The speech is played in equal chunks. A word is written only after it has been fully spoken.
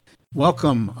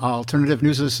Welcome, alternative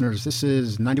news listeners. This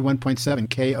is 91.7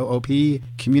 KOOP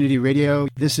Community Radio.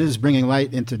 This is Bringing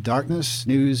Light into Darkness,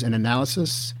 News and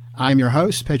Analysis. I'm your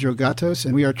host, Pedro Gatos,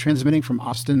 and we are transmitting from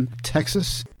Austin,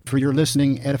 Texas, for your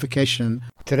listening edification.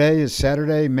 Today is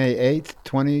Saturday, May 8th,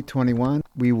 2021.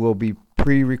 We will be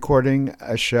pre-recording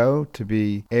a show to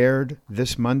be aired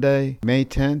this Monday, May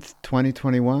 10th,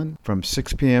 2021, from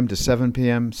 6 p.m. to 7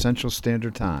 p.m. Central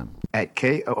Standard Time at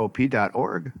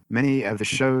koop.org. Many of the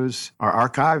shows are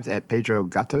archived at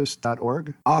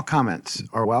pedrogatos.org. All comments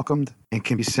are welcomed and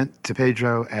can be sent to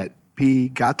Pedro at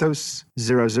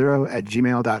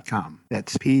pgatos00@gmail.com.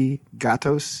 That's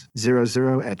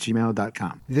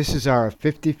pgatos00@gmail.com. This is our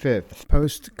 55th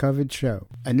post-COVID show.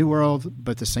 A new world,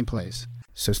 but the same place.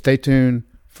 So stay tuned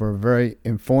for a very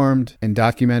informed and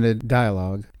documented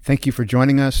dialogue. Thank you for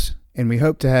joining us, and we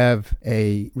hope to have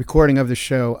a recording of the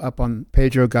show up on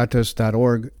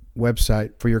pedrogatos.org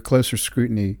website for your closer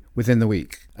scrutiny within the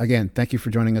week. Again, thank you for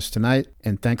joining us tonight,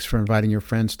 and thanks for inviting your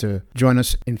friends to join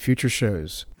us in future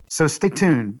shows. So stay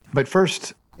tuned. But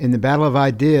first, in the battle of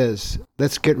ideas,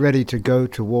 let's get ready to go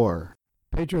to war.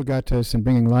 Pedro Gatos and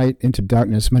Bringing Light into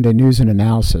Darkness, Monday News and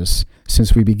Analysis,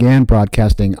 since we began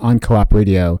broadcasting on Co-op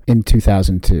Radio in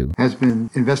 2002, has been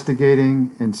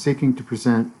investigating and seeking to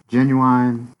present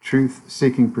genuine,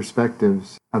 truth-seeking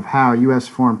perspectives of how U.S.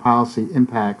 foreign policy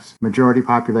impacts majority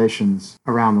populations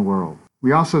around the world.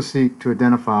 We also seek to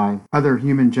identify other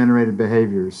human-generated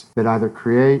behaviors that either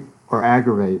create or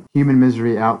aggravate human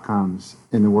misery outcomes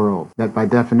in the world that by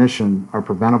definition are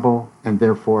preventable and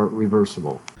therefore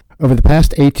reversible. Over the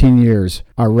past 18 years,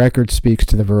 our record speaks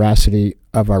to the veracity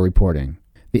of our reporting.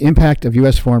 The impact of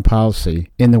U.S. foreign policy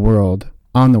in the world,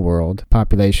 on the world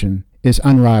population, is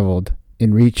unrivaled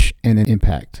in reach and in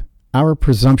impact. Our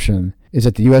presumption is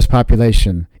that the U.S.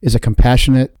 population is a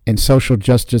compassionate and social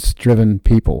justice-driven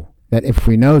people, that if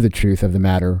we know the truth of the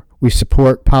matter, we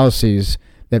support policies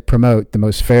that promote the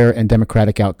most fair and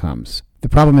democratic outcomes. The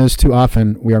problem is, too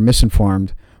often, we are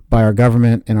misinformed by our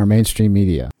government and our mainstream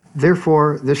media.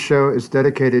 Therefore, this show is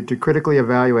dedicated to critically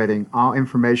evaluating all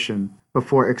information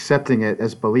before accepting it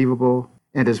as believable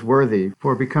and as worthy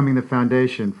for becoming the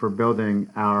foundation for building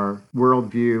our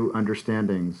worldview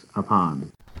understandings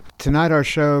upon. Tonight, our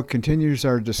show continues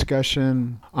our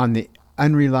discussion on the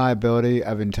unreliability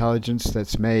of intelligence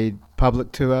that's made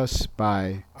public to us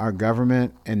by our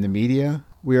government and the media.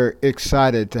 We are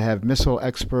excited to have missile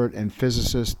expert and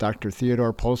physicist Dr.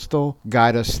 Theodore Postol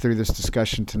guide us through this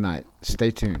discussion tonight. Stay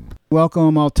tuned.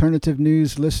 Welcome, alternative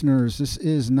news listeners. This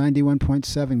is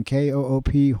 91.7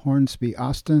 KOOP Hornsby,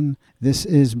 Austin. This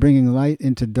is Bringing Light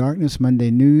into Darkness,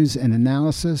 Monday News and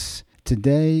Analysis.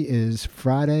 Today is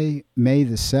Friday, May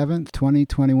the 7th,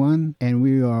 2021, and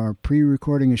we are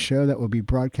pre-recording a show that will be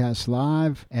broadcast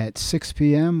live at 6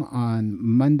 p.m. on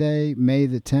Monday, May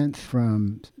the 10th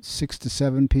from 6 to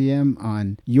 7 p.m.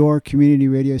 on your community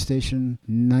radio station,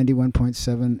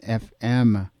 91.7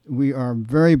 FM. We are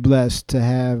very blessed to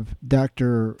have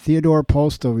Dr. Theodore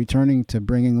Postol returning to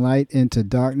Bringing Light into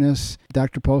Darkness.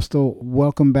 Dr. Postol,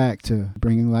 welcome back to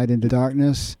Bringing Light into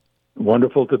Darkness.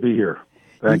 Wonderful to be here.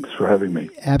 Thanks for having me.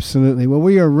 Absolutely. Well,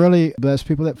 we are really blessed.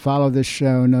 People that follow this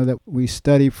show know that we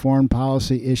study foreign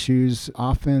policy issues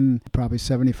often, probably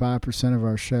 75% of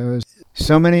our shows.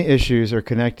 So many issues are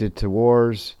connected to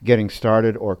wars getting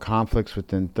started or conflicts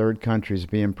within third countries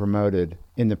being promoted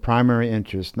in the primary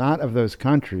interest, not of those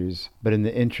countries, but in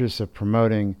the interest of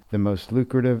promoting the most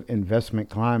lucrative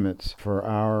investment climates for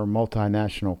our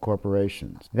multinational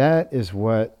corporations. That is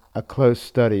what a close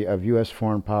study of U.S.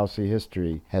 foreign policy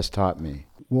history has taught me.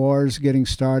 Wars getting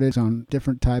started on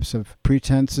different types of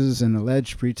pretenses and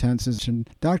alleged pretenses. And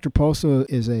Dr. Postol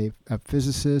is a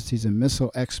physicist. He's a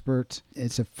missile expert.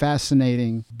 It's a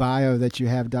fascinating bio that you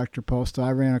have, Dr. Postol.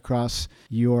 I ran across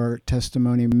your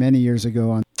testimony many years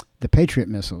ago on the Patriot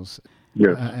missiles.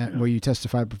 Yes. Where you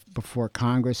testified before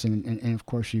Congress, and of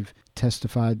course you've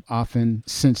testified often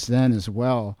since then as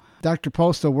well. Dr.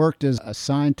 Postol worked as a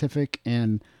scientific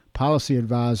and policy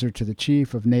advisor to the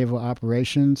Chief of Naval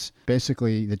Operations.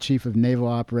 Basically, the Chief of Naval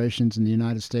Operations in the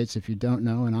United States, if you don't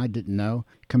know, and I didn't know,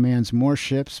 commands more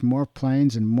ships, more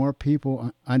planes, and more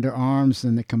people under arms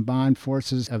than the combined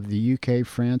forces of the UK,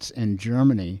 France, and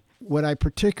Germany. What I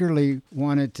particularly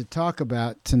wanted to talk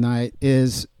about tonight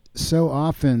is so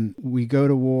often we go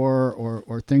to war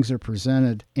or things are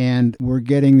presented and we're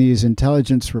getting these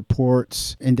intelligence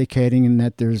reports indicating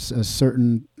that there's a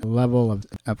certain level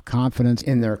of confidence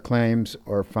in their claims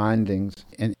or findings.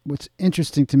 And what's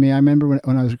interesting to me, I remember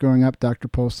when I was growing up, Dr.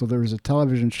 Postol, there was a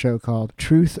television show called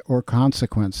Truth or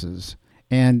Consequences.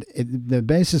 The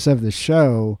basis of the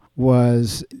show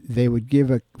was they would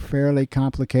give a fairly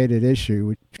complicated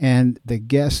issue, and the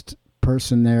guest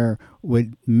person there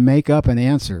would make up an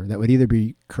answer that would either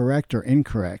be correct or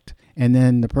incorrect. And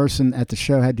then the person at the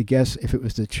show had to guess if it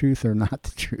was the truth or not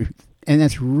the truth. And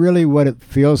that's really what it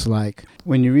feels like.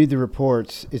 When you read the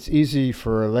reports, it's easy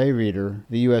for a lay reader,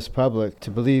 the U.S. public,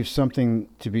 to believe something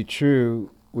to be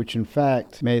true which in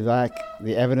fact may lack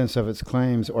the evidence of its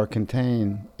claims or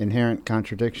contain inherent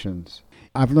contradictions.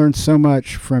 I've learned so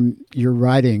much from your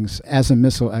writings as a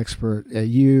missile expert.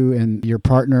 You and your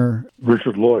partner,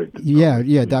 Richard Lloyd.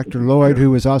 Yeah, Dr. Lloyd,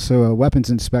 who was also a weapons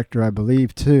inspector, I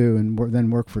believe, too, and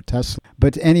then worked for Tesla.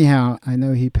 But anyhow, I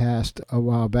know he passed a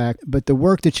while back. But the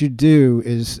work that you do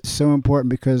is so important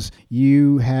because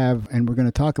you have, and we're going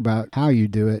to talk about how you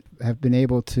do it, have been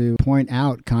able to point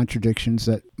out contradictions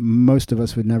that most of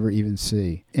us would never even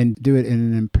see and do it in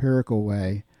an empirical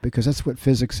way. Because that's what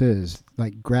physics is,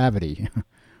 like gravity.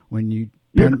 When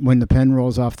the pen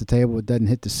rolls off the table, it doesn't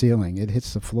hit the ceiling, it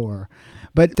hits the floor.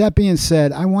 But that being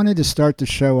said, I wanted to start the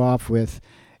show off with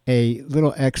a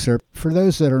little excerpt. For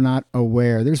those that are not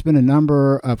aware, there's been a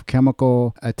number of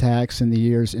chemical attacks in the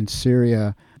years in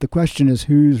Syria. The question is,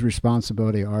 whose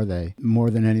responsibility are they,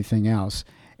 more than anything else?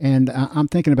 And I'm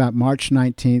thinking about March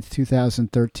 19th,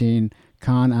 2013,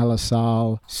 Khan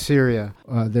al-Assal, Syria.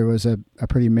 There was a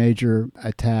pretty major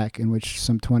attack in which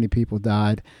some 20 people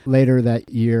died. Later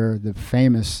that year, the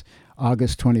famous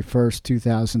August 21st,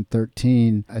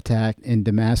 2013 attack in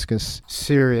Damascus,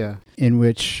 Syria, in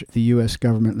which the U.S.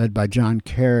 government, led by John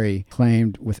Kerry,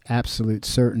 claimed with absolute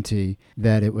certainty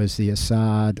that it was the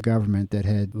Assad government that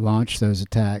had launched those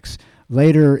attacks.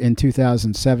 Later in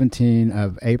 2017,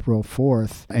 of April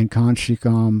 4th, in Khan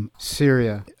Shaykhom,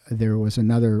 Syria, there was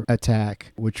another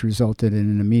attack which resulted in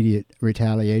an immediate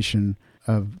retaliation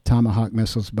of Tomahawk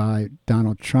missiles by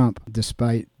Donald Trump,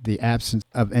 despite the absence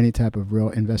of any type of real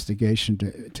investigation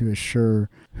to assure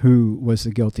who was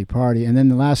the guilty party. And then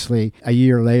lastly, a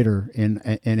year later, in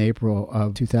April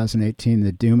of 2018,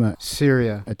 the Duma,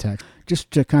 Syria attack.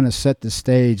 Just to kind of set the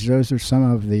stage, those are some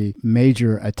of the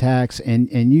major attacks. And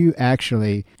you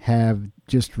actually have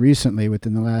just recently,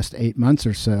 within the last 8 months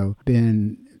or so,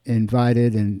 been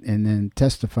invited and then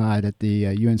testified at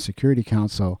the UN Security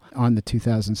Council on the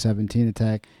 2017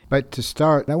 attack. But to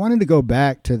start, I wanted to go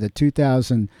back to the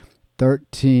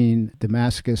 2013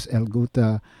 Damascus El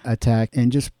Ghouta attack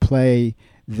and just play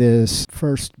this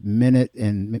first minute,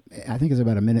 and I think it's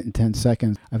about a minute and 10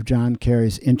 seconds, of John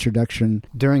Kerry's introduction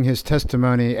during his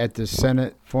testimony at the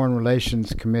Senate Foreign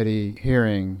Relations Committee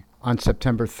hearing on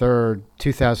September 3rd,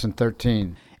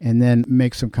 2013. And then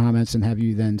make some comments and have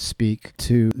you then speak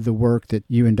to the work that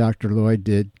you and Dr. Lloyd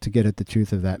did to get at the truth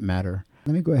of that matter.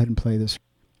 Let me go ahead and play this.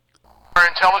 Our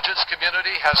intelligence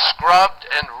community has scrubbed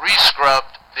and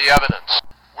re-scrubbed the evidence.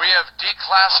 We have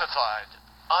declassified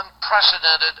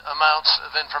unprecedented amounts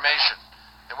of information,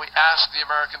 and we ask the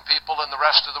American people and the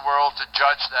rest of the world to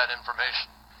judge that information.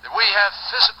 That we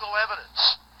have physical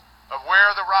evidence of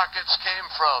where the rockets came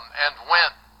from and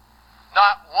when.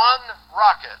 Not one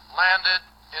rocket landed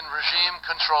in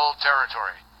regime-controlled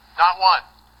territory. Not one.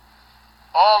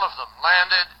 All of them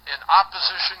landed in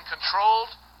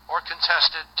opposition-controlled or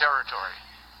contested territory.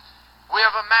 We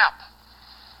have a map,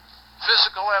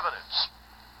 physical evidence,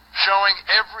 showing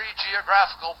every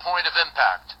geographical point of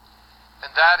impact,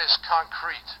 and that is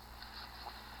concrete.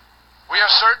 We are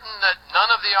certain that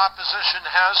none of the opposition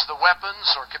has the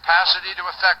weapons or capacity to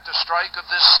effect a strike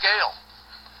of this scale,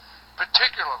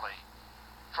 particularly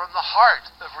from the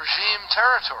heart of regime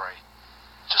territory.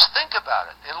 Just think about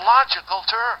it in logical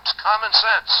terms, common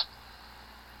sense.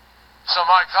 So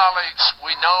my colleagues,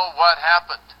 we know what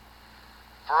happened.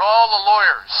 For all the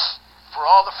lawyers, for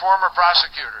all the former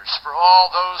prosecutors, for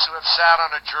all those who have sat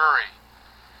on a jury,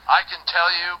 I can tell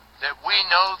you that we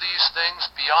know these things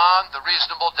beyond the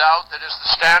reasonable doubt that is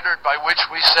the standard by which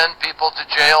we send people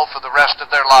to jail for the rest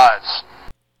of their lives.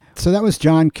 So that was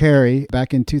John Kerry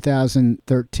back in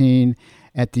 2013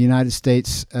 at the United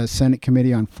States Senate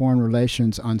Committee on Foreign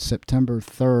Relations on September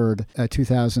 3rd,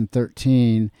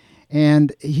 2013.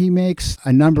 And he makes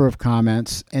a number of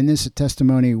comments, and this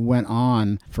testimony went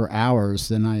on for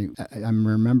hours, and I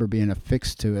remember being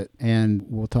affixed to it. And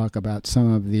we'll talk about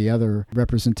some of the other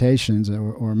representations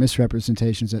or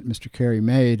misrepresentations that Mr. Kerry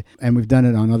made, and we've done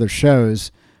it on other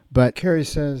shows. But Kerry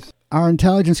says, our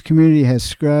intelligence community has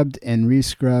scrubbed and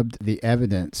re-scrubbed the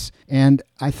evidence. And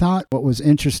I thought what was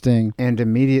interesting and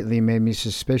immediately made me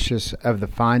suspicious of the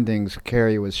findings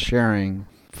Kerry was sharing.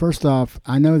 First off,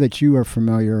 I know that you are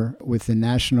familiar with the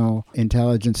National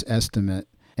Intelligence Estimate,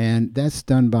 and that's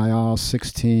done by all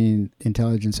 16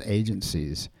 intelligence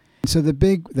agencies. So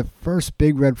the first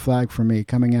big red flag for me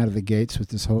coming out of the gates with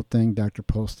this whole thing, Dr.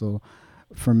 Postl,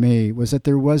 for me, was that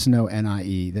there was no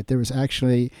NIE, that there was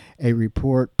actually a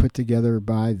report put together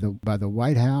by the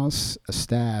White House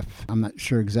staff. I'm not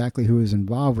sure exactly who was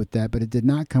involved with that, but it did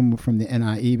not come from the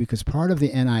NIE, because part of the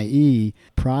NIE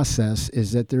process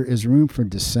is that there is room for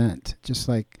dissent, just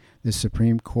like the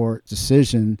Supreme Court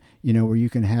decision, where you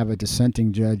can have a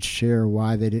dissenting judge share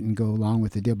why they didn't go along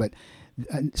with the deal. But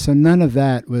so none of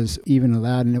that was even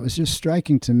allowed, and it was just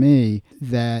striking to me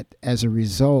that as a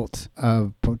result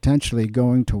of potentially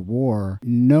going to war,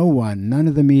 none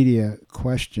of the media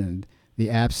questioned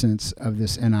the absence of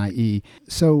this NIE.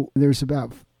 So there's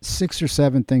about 6 or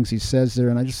 7 things he says there,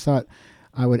 and I just thought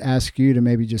I would ask you to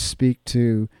maybe just speak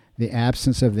to the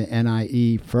absence of the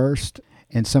NIE first,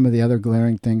 and some of the other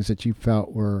glaring things that you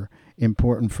felt were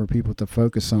important for people to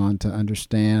focus on, to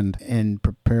understand and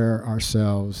prepare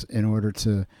ourselves in order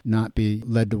to not be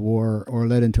led to war or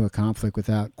led into a conflict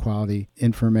without quality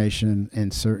information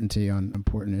and certainty on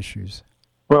important issues.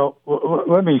 Well,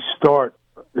 let me start.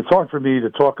 It's hard for me to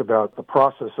talk about the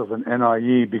process of an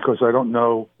NIE because I don't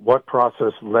know what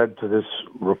process led to this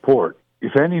report.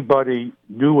 If anybody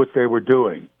knew what they were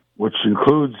doing, which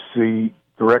includes the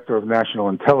Director of National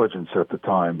Intelligence at the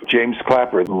time, James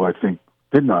Clapper, who I think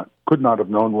could not have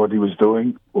known what he was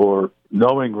doing or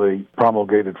knowingly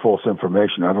promulgated false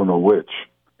information. I don't know which.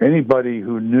 Anybody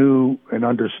who knew and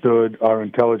understood our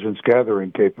intelligence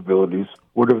gathering capabilities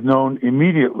would have known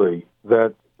immediately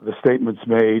that the statements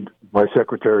made by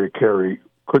Secretary Kerry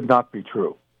could not be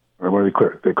true. I want to be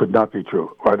clear, they could not be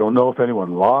true. I don't know if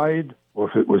anyone lied or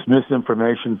if it was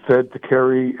misinformation fed to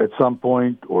Kerry at some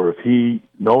point or if he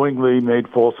knowingly made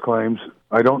false claims.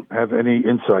 I don't have any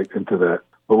insight into that.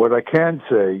 But what I can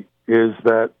say is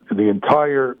that the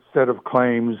entire set of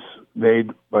claims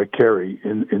made by Kerry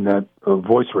in that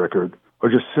voice record are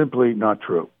just simply not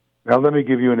true. Now, let me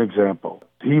give you an example.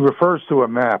 He refers to a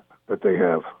map that they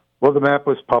have. Well, the map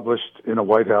was published in a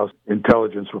White House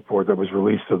intelligence report that was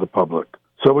released to the public.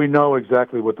 So we know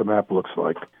exactly what the map looks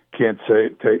like. Can't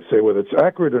say whether it's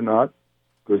accurate or not,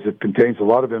 because it contains a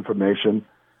lot of information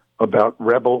about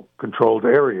rebel-controlled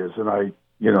areas, and I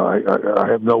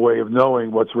have no way of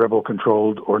knowing what's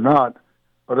rebel-controlled or not,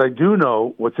 but I do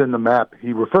know what's in the map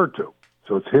he referred to.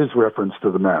 So it's his reference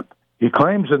to the map. He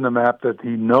claims in the map that he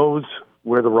knows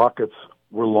where the rockets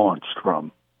were launched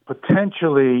from.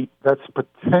 Potentially, I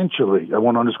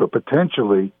want to underscore,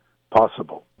 potentially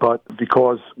possible. But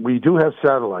because we do have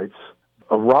satellites,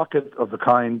 a rocket of the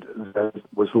kind that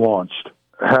was launched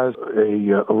has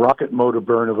a rocket motor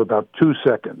burn of about 2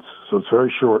 seconds, so it's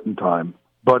very short in time.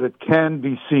 But it can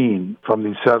be seen from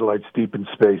these satellites deep in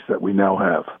space that we now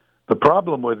have. The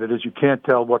problem with it is you can't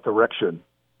tell what direction.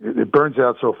 It burns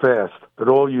out so fast that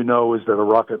all you know is that a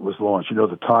rocket was launched. You know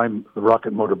the time the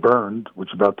rocket motor burned, which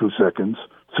is about 2 seconds.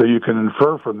 So you can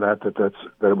infer from that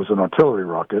it was an artillery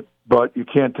rocket, but you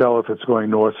can't tell if it's going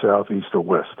north, south, east, or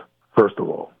west, first of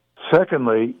all.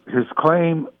 Secondly, his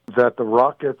claim that the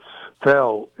rockets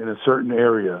fell in a certain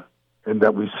area and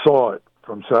that we saw it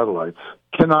from satellites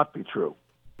cannot be true.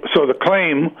 So the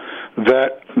claim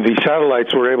that the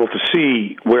satellites were able to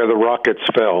see where the rockets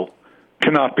fell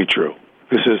cannot be true.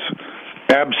 This is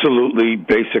absolutely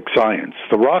basic science.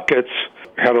 The rockets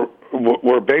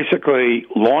were basically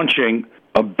launching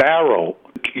a barrel.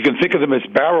 You can think of them as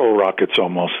barrel rockets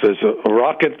almost. There's a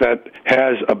rocket that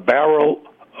has a barrel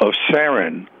of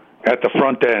sarin at the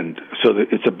front end. So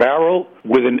that it's a barrel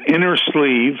with an inner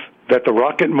sleeve that the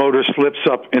rocket motor slips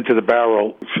up into the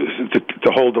barrel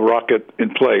to hold the rocket in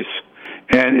place,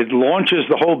 and it launches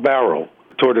the whole barrel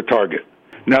toward a target.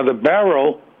 Now, the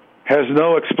barrel has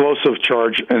no explosive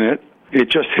charge in it. It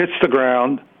just hits the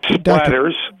ground,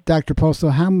 splatters. Dr.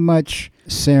 Postl, how much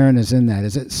sarin is in that?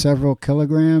 Is it several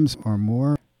kilograms or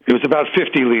more? It was about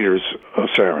 50 liters of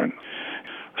sarin.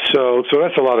 So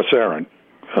that's a lot of sarin,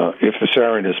 if the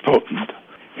sarin is potent.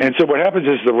 And so what happens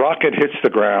is the rocket hits the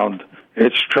ground.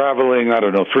 It's traveling,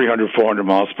 300, 400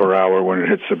 miles per hour when it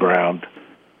hits the ground.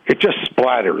 It just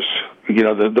splatters.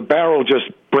 The barrel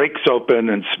just breaks open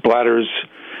and splatters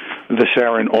the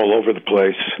sarin all over the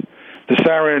place. The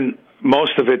sarin,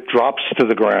 most of it drops to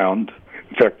the ground.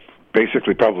 In fact,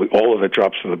 basically probably all of it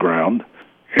drops to the ground.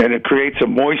 And it creates a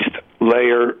moist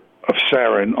layer of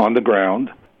sarin on the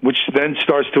ground, which then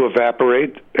starts to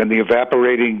evaporate, and the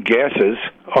evaporating gases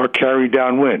are carried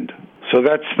downwind. So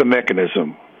that's the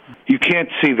mechanism. You can't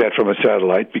see that from a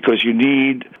satellite because you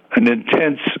need an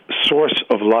intense source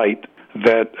of light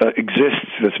that exists,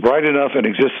 that's bright enough and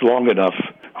exists long enough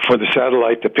for the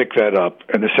satellite to pick that up.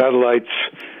 And the satellites,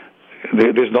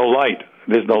 there's no light.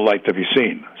 There's no light to be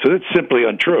seen. So that's simply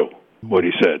untrue, what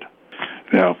he said.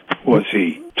 Now, was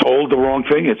he told the wrong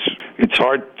thing? It's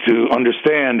hard to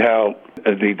understand how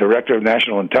the Director of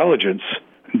National Intelligence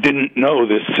didn't know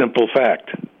this simple fact.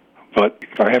 But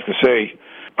I have to say,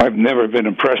 I've never been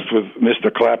impressed with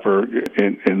Mr. Clapper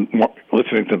in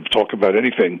listening to him talk about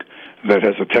anything that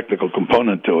has a technical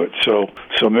component to it.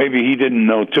 So maybe he didn't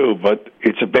know too, but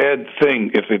it's a bad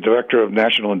thing if the Director of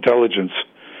National Intelligence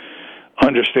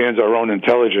understands our own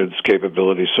intelligence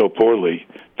capabilities so poorly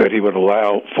that he would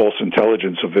allow false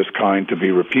intelligence of this kind to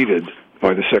be repeated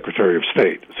by the Secretary of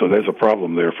State. So there's a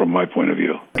problem there from my point of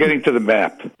view. Getting to the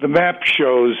map. The map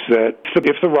shows that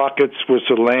if the rockets were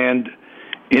to land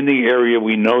in the area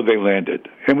we know they landed,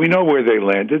 and we know where they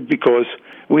landed because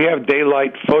we have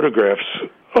daylight photographs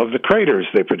of the craters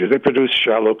they produced. They produced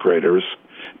shallow craters.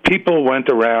 People went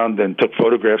around and took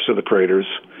photographs of the craters.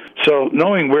 So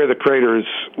knowing where the craters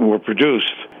were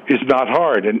produced is not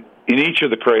hard. And in each of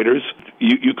the craters,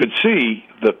 you could see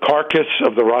the carcass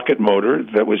of the rocket motor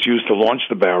that was used to launch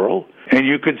the barrel, and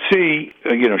you could see,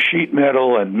 sheet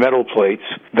metal and metal plates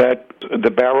that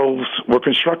the barrels were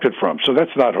constructed from. So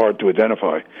that's not hard to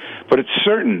identify. But it's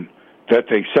certain that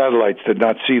the satellites did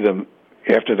not see them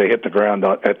after they hit the ground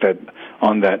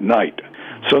on that night.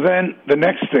 So then the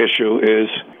next issue is,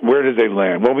 where did they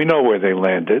land? Well, we know where they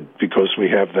landed because we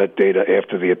have that data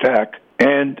after the attack.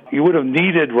 And you would have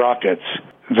needed rockets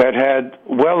that had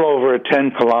well over a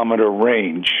 10-kilometer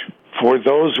range for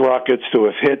those rockets to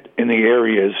have hit in the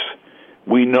areas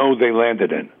we know they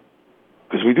landed in,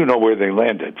 because we do know where they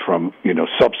landed from,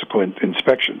 subsequent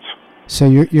inspections. So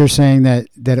you're saying that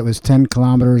it was 10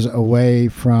 kilometers away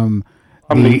from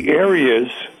the areas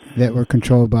that were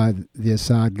controlled by the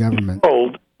Assad government.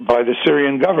 Controlled by the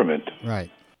Syrian government.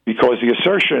 Right. Because the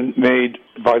assertion made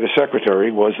by the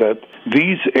secretary was that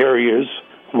these areas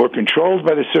were controlled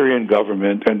by the Syrian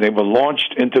government and they were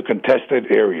launched into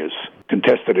contested areas.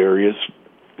 Contested areas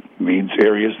means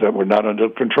areas that were not under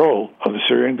control of the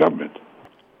Syrian government.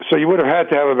 So you would have had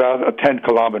to have about a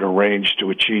 10-kilometer range to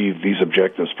achieve these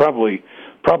objectives, probably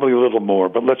a little more,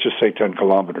 but let's just say 10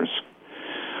 kilometers.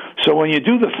 So when you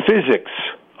do the physics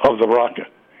of the rocket,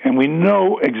 and we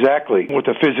know exactly what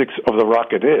the physics of the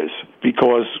rocket is,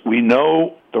 because we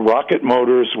know the rocket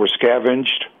motors were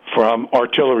scavenged from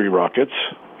artillery rockets,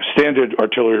 standard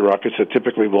artillery rockets that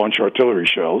typically launch artillery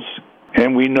shells,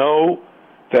 and we know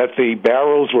that the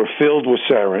barrels were filled with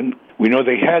sarin. We know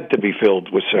they had to be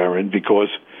filled with sarin because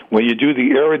when you do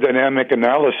the aerodynamic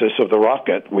analysis of the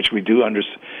rocket, which we can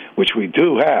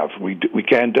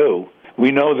do,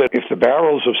 we know that if the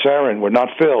barrels of sarin were not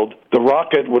filled, the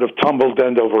rocket would have tumbled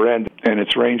end over end and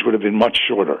its range would have been much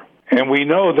shorter. And we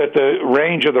know that the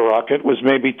range of the rocket was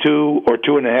maybe 2 or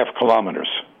 2.5 kilometers.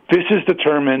 This is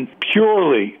determined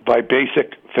purely by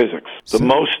basic physics, the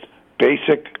most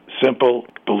basic, simple,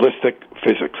 ballistic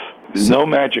physics. There's no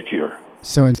magic here.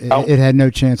 So it had no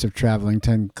chance of traveling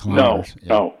 10 kilometers?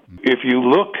 No. If you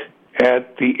look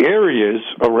at the areas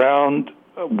around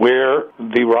where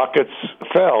the rockets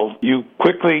fell, you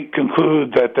quickly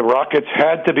conclude that the rockets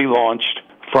had to be launched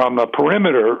from a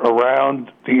perimeter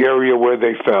around the area where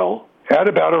they fell at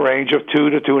about a range of 2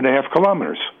 to 2.5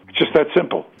 kilometers. It's just that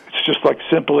simple. It's just like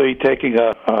simply taking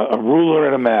a ruler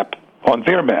and a map on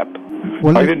their map.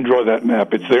 Well, I didn't draw that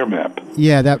map. It's their map.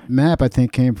 Yeah, that map, I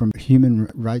think, came from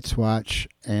Human Rights Watch.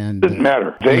 And doesn't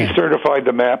matter. They certified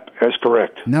the map as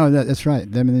correct. No, that's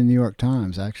right. Them in the New York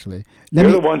Times, actually.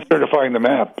 They're the ones certifying the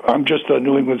map. I'm just a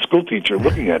New England school teacher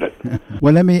looking at it.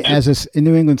 Well, as a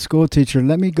New England school teacher,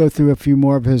 let me go through a few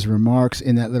more of his remarks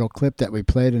in that little clip that we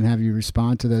played and have you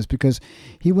respond to those, because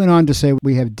he went on to say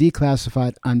we have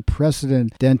declassified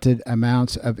unprecedented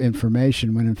amounts of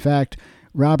information, when in fact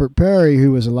Robert Perry,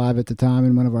 who was alive at the time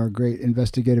and one of our great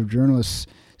investigative journalists,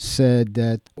 said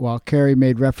that while Kerry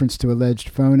made reference to alleged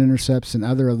phone intercepts and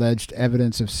other alleged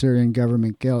evidence of Syrian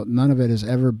government guilt, none of it has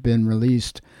ever been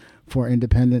released for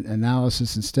independent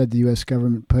analysis. Instead, the U.S.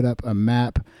 government put up a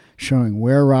map showing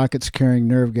where rockets carrying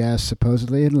nerve gas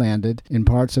supposedly had landed in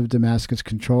parts of Damascus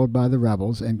controlled by the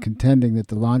rebels, and contending that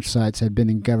the launch sites had been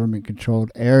in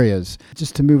government-controlled areas.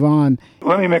 Just to move on.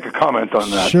 Let me make a comment on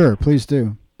that. Sure, please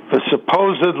do. The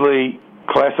supposedly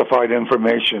classified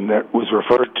information that was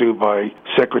referred to by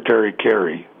Secretary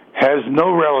Kerry has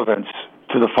no relevance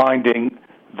to the finding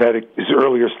that his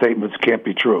earlier statements can't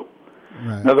be true.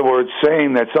 Right. In other words,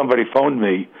 saying that somebody phoned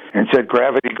me and said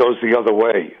gravity goes the other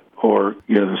way, or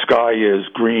the sky is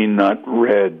green, not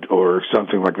red, or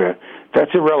something like that,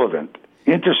 that's irrelevant.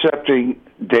 Intercepting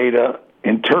data,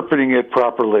 interpreting it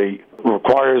properly,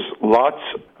 requires lots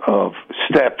of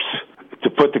steps to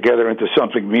put together into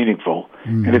something meaningful.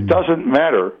 Mm-hmm. And it doesn't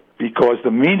matter, because the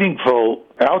meaningful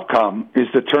outcome is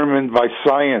determined by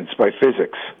science, by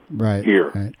physics, right.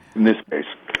 In this case.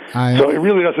 So it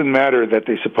really doesn't matter that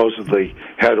they supposedly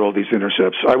had all these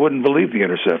intercepts. I wouldn't believe the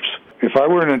intercepts. If I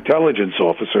were an intelligence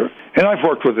officer, and I've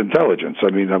worked with intelligence,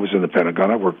 I mean, I was in the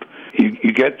Pentagon,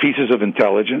 you get pieces of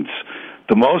intelligence.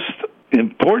 The most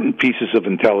important pieces of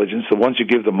intelligence, the ones you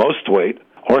give the most weight,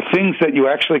 are things that you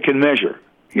actually can measure.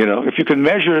 You know, if you can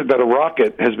measure that a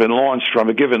rocket has been launched from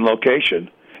a given location,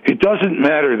 it doesn't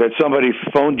matter that somebody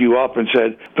phoned you up and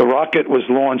said the rocket was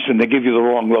launched and they give you the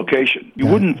wrong location. You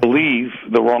wouldn't believe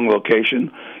the wrong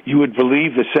location. You would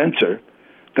believe the sensor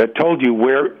that told you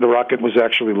where the rocket was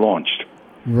actually launched.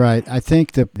 Right. I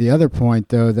think the other point,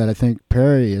 though, that I think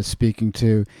Perry is speaking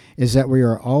to is that we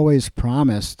are always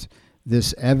promised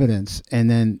this evidence, and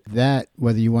then that,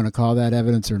 whether you want to call that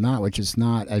evidence or not, which is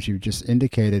not, as you just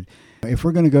indicated, if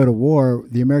we're going to go to war,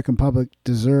 the American public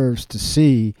deserves to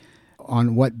see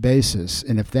on what basis,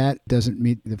 and if that doesn't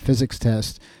meet the physics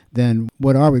test, then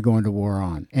what are we going to war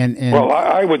on? And well,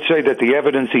 I would say that the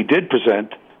evidence he did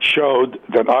present showed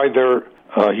that either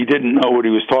he didn't know what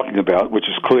he was talking about, which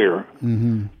is clear,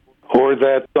 or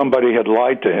that somebody had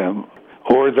lied to him,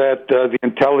 or that the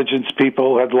intelligence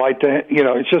people had lied to him. You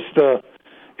know, it's just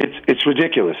it's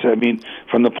ridiculous. I mean,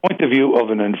 from the point of view of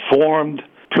an informed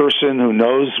person who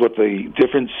knows what the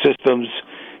different systems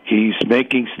he's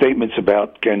making statements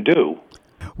about can do.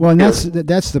 Well, and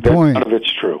that's the point. None of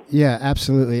it's true. Yeah,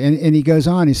 absolutely. And he goes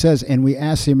on, he says, and we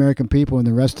ask the American people and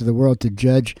the rest of the world to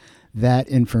judge that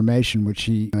information, which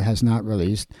he has not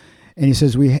released. And he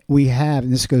says, we have,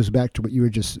 and this goes back to what you were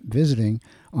just visiting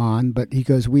on, but he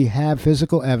goes, we have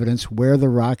physical evidence where the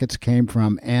rockets came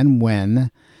from and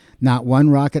when. Not one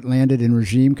rocket landed in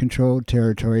regime-controlled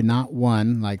territory, not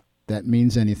one, like that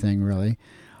means anything really.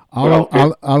 They all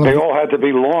had to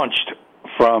be launched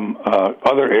from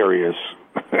other areas.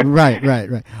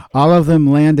 Right. All of them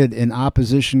landed in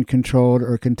opposition-controlled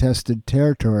or contested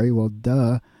territory. Well,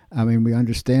 duh. I mean, we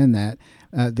understand that.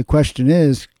 The question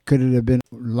is, could it have been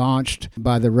launched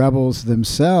by the rebels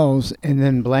themselves and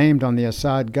then blamed on the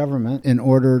Assad government in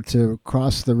order to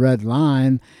cross the red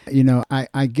line? You know,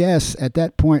 I guess at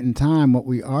that point in time, what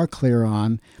we are clear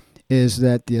on is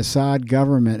that the Assad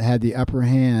government had the upper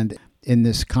hand in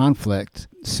this conflict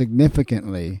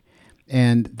significantly,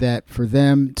 and that for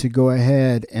them to go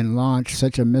ahead and launch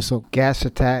such a missile gas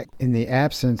attack in the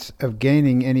absence of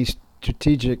gaining any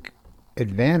strategic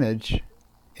advantage,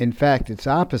 in fact, its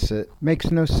opposite,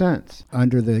 makes no sense.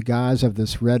 Under the guise of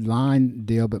this red line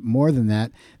deal, but more than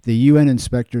that, the UN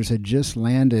inspectors had just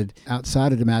landed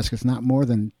outside of Damascus, not more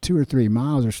than 2 or 3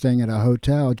 miles, or staying at a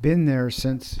hotel, been there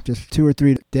since just 2 or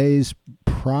 3 days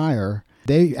prior.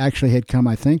 They actually had come,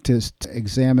 I think, to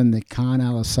examine the Khan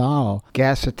al-Assal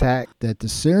gas attack that the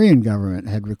Syrian government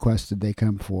had requested they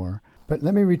come for. But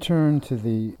let me return to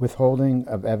the withholding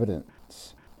of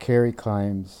evidence. Kerry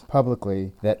claims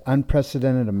publicly that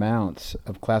unprecedented amounts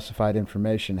of classified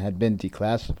information had been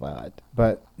declassified,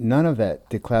 but none of that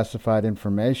declassified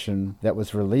information that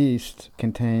was released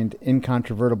contained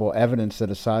incontrovertible evidence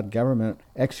that Assad government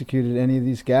executed any of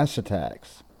these gas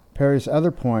attacks. Perry's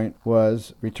other point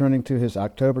was, returning to his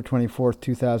October 24,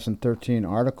 2013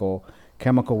 article,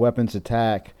 Chemical Weapons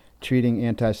Attack, Treating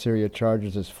Anti-Syria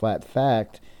Charges as Flat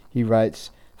Fact, he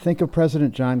writes, think of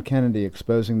President John Kennedy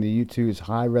exposing the U-2's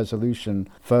high-resolution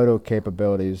photo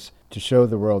capabilities to show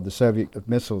the world the Soviet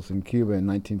missiles in Cuba in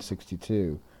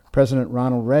 1962. President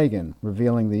Ronald Reagan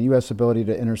revealing the U.S. ability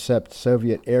to intercept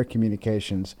Soviet air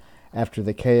communications after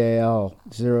the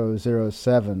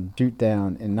KAL-007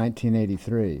 shoot-down in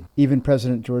 1983. Even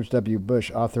President George W.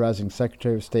 Bush authorizing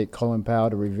Secretary of State Colin Powell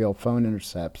to reveal phone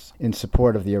intercepts in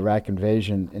support of the Iraq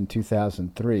invasion in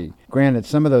 2003. Granted,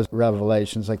 some of those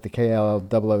revelations, like the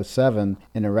KAL-007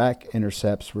 and Iraq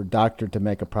intercepts, were doctored to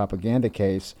make a propaganda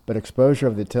case, but exposure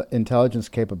of the intelligence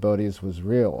capabilities was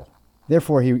real.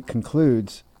 Therefore, he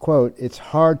concludes, quote, it's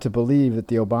hard to believe that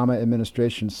the Obama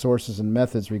administration's sources and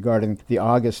methods regarding the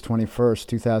August 21,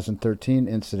 2013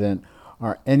 incident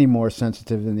are any more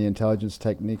sensitive than the intelligence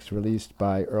techniques released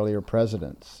by earlier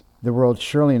presidents. The world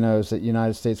surely knows that the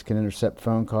United States can intercept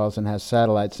phone calls and has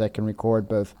satellites that can record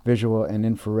both visual and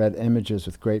infrared images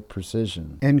with great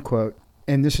precision. End quote.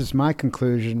 And this is my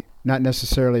conclusion, not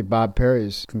necessarily Bob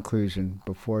Perry's conclusion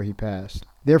before he passed.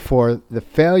 Therefore, the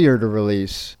failure to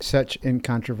release such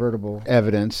incontrovertible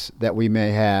evidence that we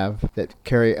may have, that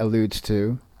Kerry alludes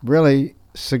to, really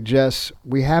suggests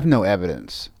we have no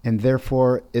evidence, and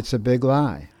therefore it's a big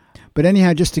lie. But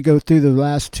anyhow, just to go through the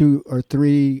last 2 or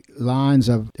 3 lines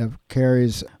of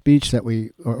Kerry's speech that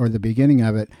or the beginning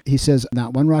of it, he says,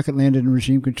 not one rocket landed in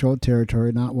regime-controlled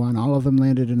territory, not one. All of them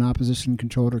landed in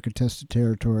opposition-controlled or contested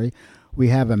territory. we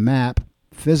have a map,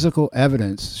 physical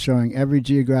evidence showing every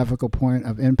geographical point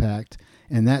of impact,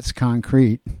 and that's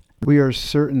concrete. We are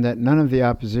certain that none of the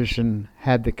opposition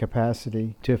had the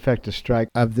capacity to effect a strike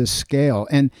of this scale.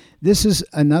 And this is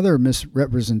another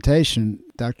misrepresentation,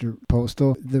 Dr.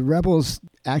 Postol. The rebels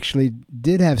actually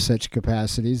did have such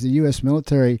capacities. The U.S.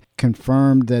 military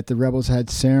confirmed that the rebels had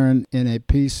sarin in a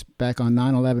piece back on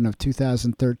 9/11 of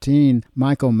 2013.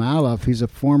 Michael Malouf, he's a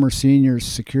former senior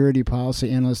security policy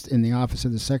analyst in the Office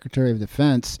of the Secretary of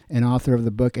Defense and author of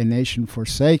the book A Nation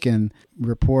Forsaken,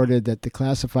 reported that the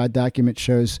classified document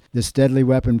shows this deadly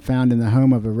weapon found in the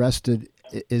home of arrested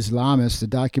Islamists. The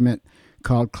document,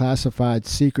 called Classified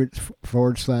Secret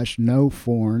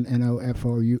 /NOFORN,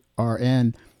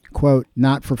 NOFORN, quote,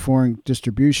 not for foreign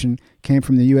distribution, came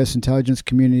from the U.S. intelligence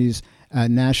community's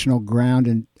National Ground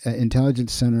and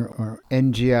Intelligence Center, or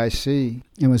NGIC,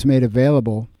 and was made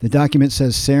available. The document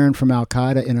says sarin from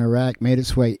al-Qaeda in Iraq made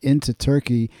its way into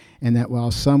Turkey, and that while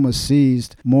some was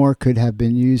seized, more could have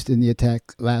been used in the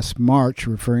attack last March,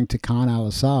 referring to Khan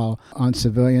al-Assal, on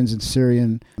civilians and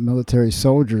Syrian military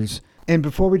soldiers. And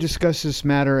before we discuss this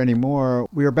matter anymore,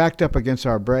 we are backed up against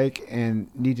our break and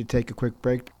need to take a quick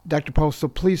break. Dr.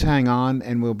 Postol, please hang on,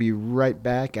 and we'll be right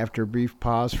back after a brief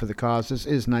pause for the cause. This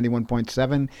is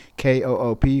 91.7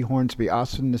 KOOP, Hornsby,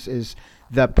 Austin. This is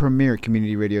the premier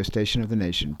community radio station of the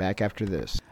nation. Back after this.